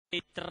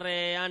I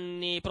 3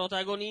 anni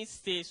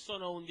protagonisti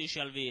sono 11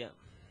 al via.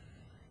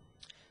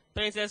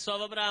 Princess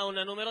of Brown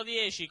numero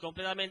 10,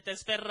 completamente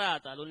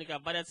sferrata, l'unica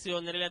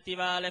variazione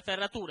relativa alle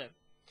ferrature.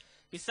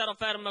 Pissarro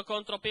ferm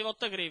contro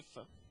pivot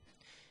GRIF.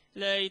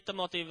 Le hit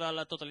motive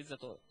al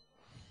totalizzatore.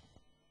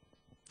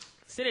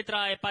 Si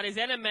ritrae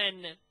Parisienne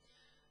Men.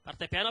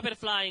 Parte piano per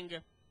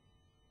flying.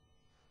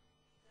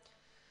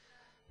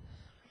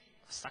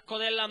 Stacco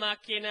della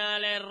macchina,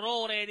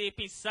 l'errore di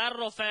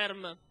Pissarro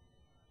ferm.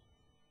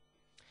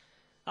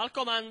 Al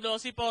comando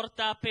si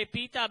porta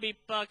Pepita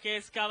Bip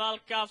che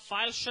scavalca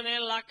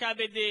Falchnell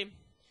HBD.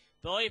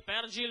 Poi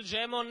per Gil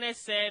Gemon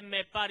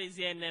SM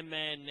Parisienne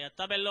Men. A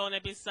tabellone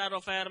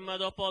Pissarro ferm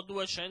dopo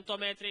 200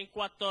 metri in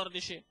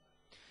 14.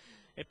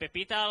 E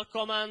Pepita al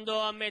comando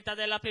a metà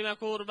della prima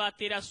curva,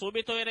 tira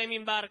subito i remi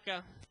in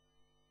barca.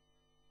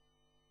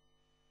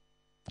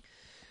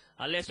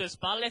 Alle sue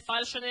spalle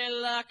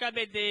Falchnell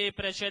HBD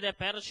precede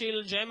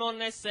Percil Gemon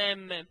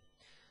SM.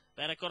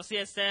 Per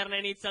corsie esterne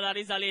inizia la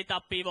risalita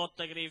a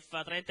pivot GRIF,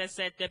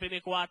 37 primi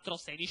 4,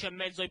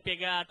 16,5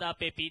 impiegata,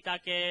 Pepita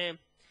che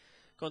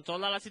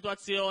controlla la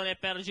situazione,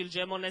 per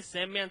Gilgemon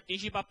SM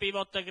anticipa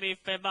pivot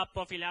GRIF e va a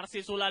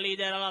profilarsi sulla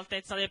leader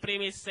all'altezza dei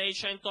primi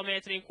 600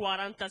 metri in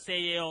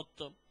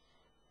 46,8.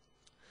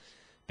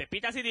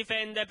 Pepita si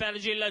difende per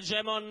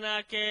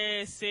Gilgemon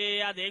che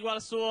si adegua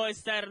al suo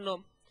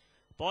esterno.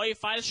 Poi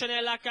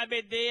Falchnell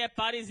HBD e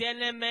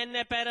Parisienne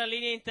Men per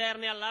linee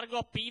interne a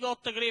largo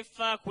pivot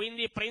GRIF,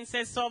 quindi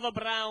Princess of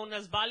Brown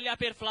sbaglia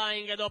per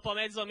flying dopo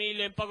mezzo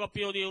miglio in poco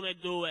più di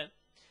 1,2.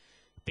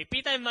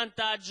 Pepita in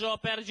vantaggio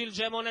per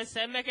Gilgemon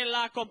SM che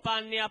la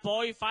accompagna,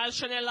 poi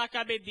Falchnell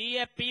HBD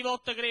e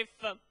pivot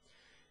GRIF.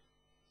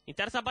 In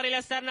terza pariglia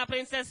esterna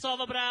Princess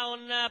of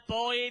Brown,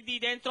 poi di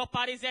dentro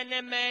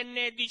Parisienne Men,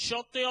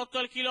 18,8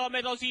 il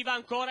chilometro, si va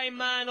ancora in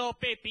mano,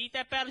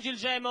 Pepita per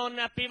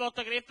Gilgemon,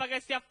 pivot GRIF che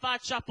si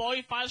affaccia,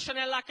 poi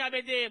Falchnell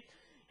HBD,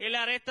 il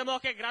ritmo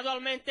che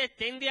gradualmente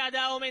tende ad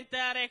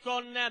aumentare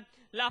con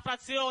la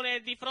frazione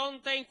di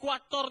fronte in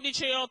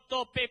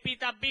 14,8,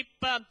 Pepita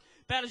Bip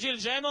per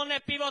Gilgemon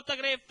e pivot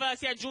GRIF,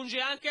 si aggiunge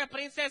anche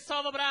Princess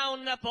of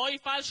Brown, poi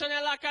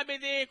Falchnell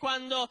HBD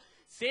quando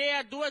si è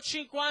a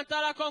 2,50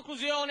 alla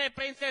conclusione,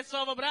 Princess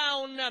of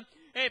Brown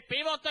e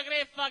pivot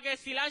GRIF che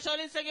si lancia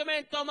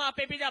all'inseguimento, ma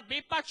Pepita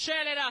Bip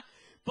accelera.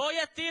 Poi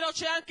a tiro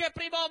c'è anche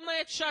Primo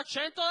Match a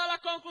 100 dalla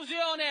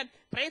conclusione,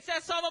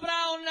 Princess of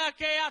Brown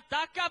che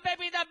attacca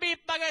Pepita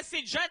Bip che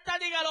si getta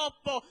di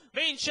galoppo,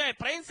 vince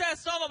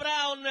Princess of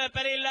Brown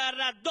per il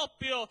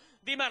raddoppio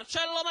di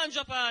Marcello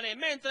Mangiapane,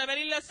 mentre per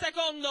il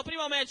secondo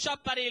Primo Match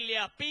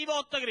appariglia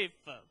pivot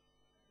GRIF.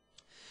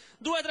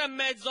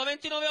 2,3,5,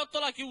 29,8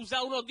 la chiusa,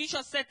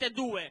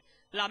 1,17,2.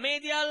 La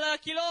media al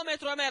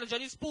chilometro, emerge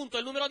di spunto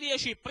il numero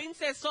 10,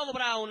 Princess of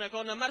Brown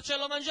con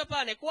Marcello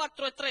Mangiapane,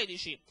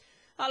 4,13.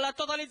 Al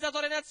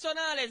totalizzatore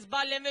nazionale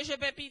sbaglia invece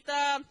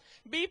Pepita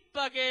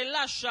Bip che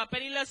lascia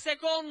per il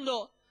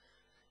secondo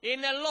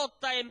in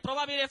lotta e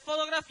improbabile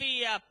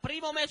fotografia,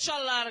 Primo Match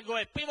al largo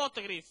e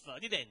pivot GRIF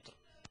di dentro.